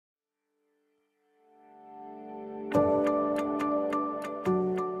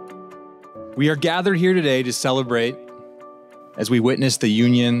We are gathered here today to celebrate as we witness the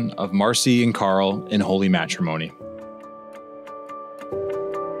union of Marcy and Karl in holy matrimony.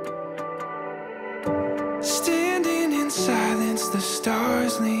 Standing in silence, the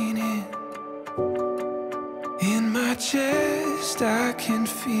stars lean in. In my chest, I can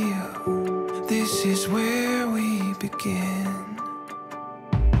feel this is where we begin.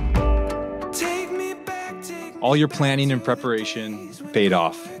 Take me back, take me. All your planning and preparation paid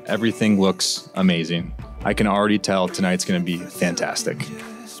off. Everything looks amazing. I can already tell tonight's going to be fantastic.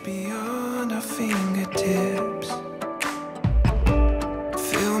 Just beyond our fingertips.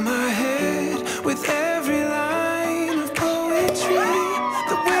 Fill my head with every line of poetry.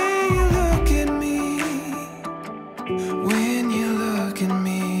 The way you look at me, when you look at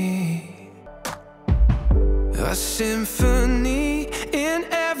me. A symphony in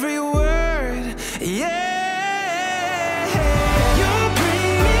every word, yeah.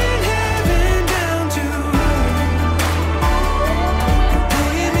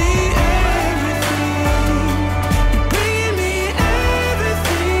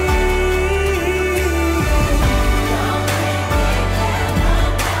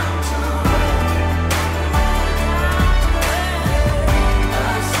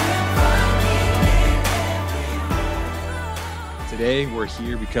 Today, we're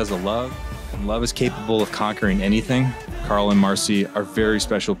here because of love, and love is capable of conquering anything. Karl and Marcy are very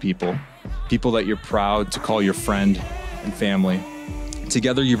special people, people that you're proud to call your friend and family.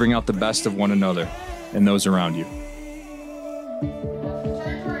 Together, you bring out the best of one another and those around you.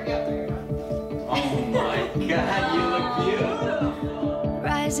 Oh my God, you look beautiful.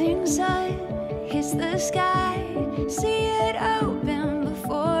 Rising sun hits the sky, see it open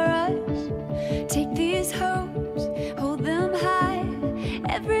before us. Take these hopes, hold them high.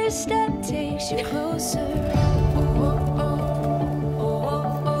 Every step takes you closer.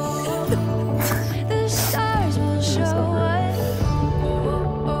 The stars will show us.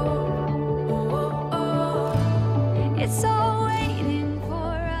 It's all waiting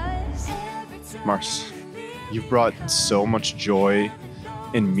for us. Marcy, you've brought so much joy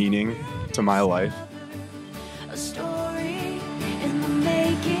and meaning to my life. A story in the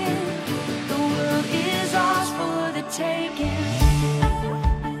making. The world is ours for the taking.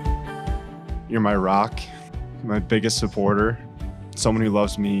 You're my rock, my biggest supporter, someone who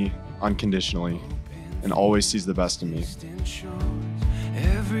loves me unconditionally and always sees the best in me.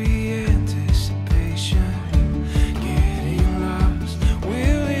 Every anticipation, getting lost,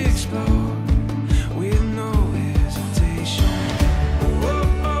 we'll explore with no hesitation.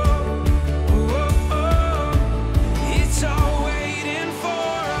 It's all waiting for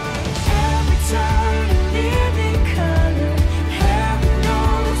us. Every time living color, heaven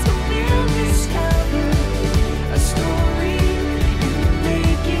knows what we'll discover. A story in the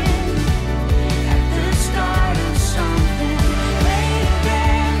making, at the start of something later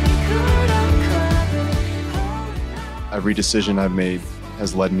than we could uncover. Every decision I've made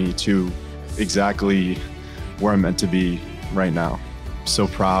has led me to exactly where I'm meant to be right now. I'm so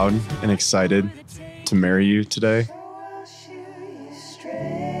proud and excited to marry you today. I'll shoot you straight.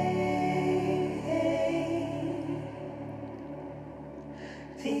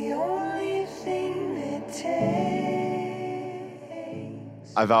 The only thing that takes.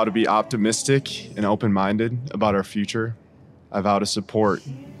 I vow to be optimistic and open-minded about our future. I vow to support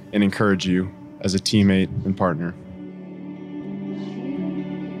and encourage you as a teammate and partner.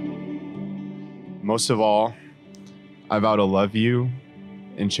 Most of all, I vow to love you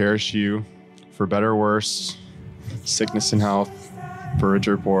and cherish you for better or worse, sickness and health, for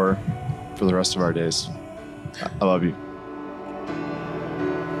richer or poor, for the rest of our days. I love you.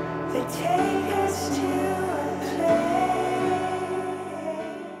 They take us to a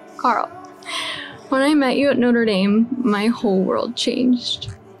place. Karl, when I met you at Notre Dame, my whole world changed.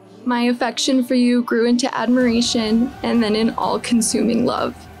 My affection for you grew into admiration and then an all-consuming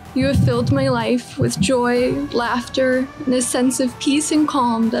love. You have filled my life with joy, laughter, and a sense of peace and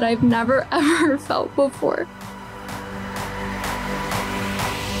calm that I've never ever felt before.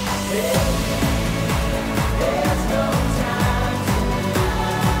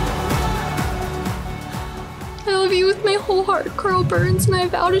 I love you with my whole heart, Karl Burns, and I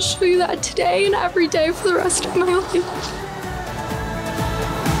vow to show you that today and every day for the rest of my life.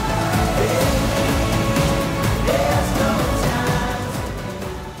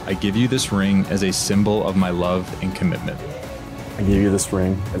 I give you this ring as a symbol of my love and commitment. I give you this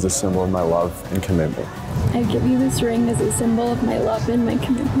ring as a symbol of my love and commitment. I give you this ring as a symbol of my love and my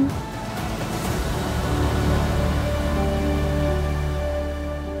commitment.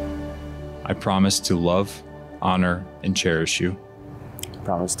 I promise to love, honor, and cherish you.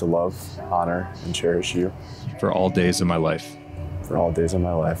 promise to love, honor, and cherish you for all days of my life. for all days of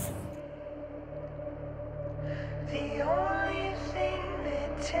my life. The only thing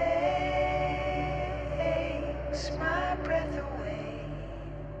that takes my breath away.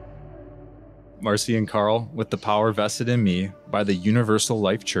 Marcy and Karl, with the power vested in me by the Universal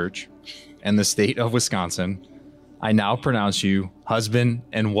Life Church and the state of Wisconsin, I now pronounce you husband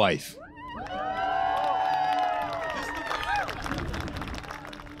and wife.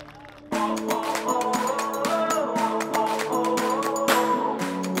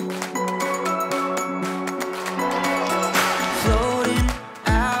 Floating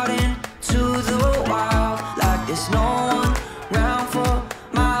out into the wild like there's no one round for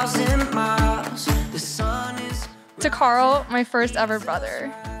miles and miles. The sun is To Karl, my first ever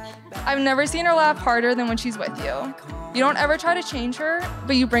brother. I've never seen her laugh harder than when she's with you. You don't ever try to change her,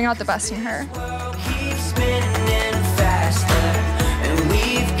 but you bring out the best in her. world keeps spinning faster, and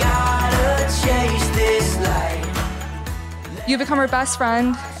we've gotta chase this light. You become her best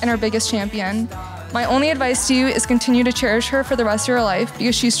friend and her biggest champion. My only advice to you is continue to cherish her for the rest of your life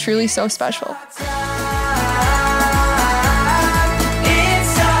because she's truly so special. It's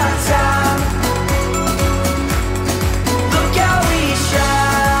our time. Look how we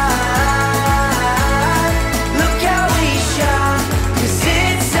shine. Look how we shine. 'Cause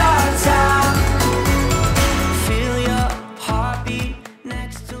it's our time. Feel your heartbeat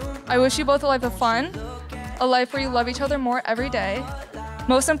next to me. I wish you both a life of fun, a life where you love each other more every day.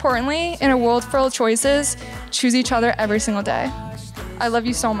 Most importantly, in a world full of choices, choose each other every single day. I love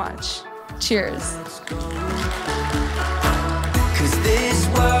you so much. Cheers. 'Cause this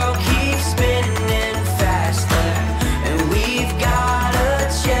world keeps spinning faster, and we've gotta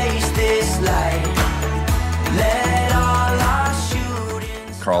chase this light. Let all our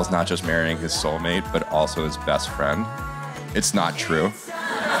shootings. Karl's not just marrying his soulmate, but also his best friend. It's not true.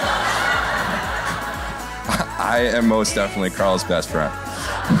 I am most definitely Karl's best friend.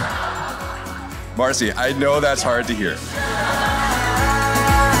 Marcy, I know that's hard to hear. Look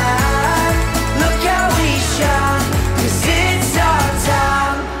how we shine, 'cause it's our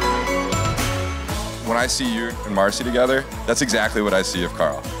time. When I see you and Marcy together, that's exactly what I see of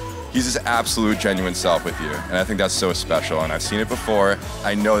Karl. He's his absolute genuine self with you, and I think that's so special, and I've seen it before.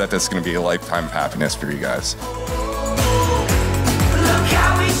 I know that this is gonna be a lifetime of happiness for you guys. Look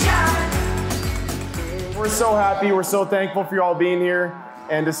how we shine. We're so happy, we're so thankful for you all being here.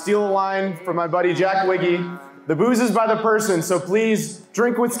 And to steal a line from my buddy Jack Wiggy, the booze is by the person, so please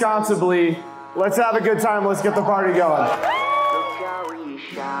drink Wisconsibly. Let's have a good time, let's get the party going. Look how we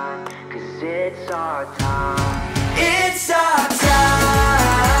shine, 'cause it's our time. It's our time.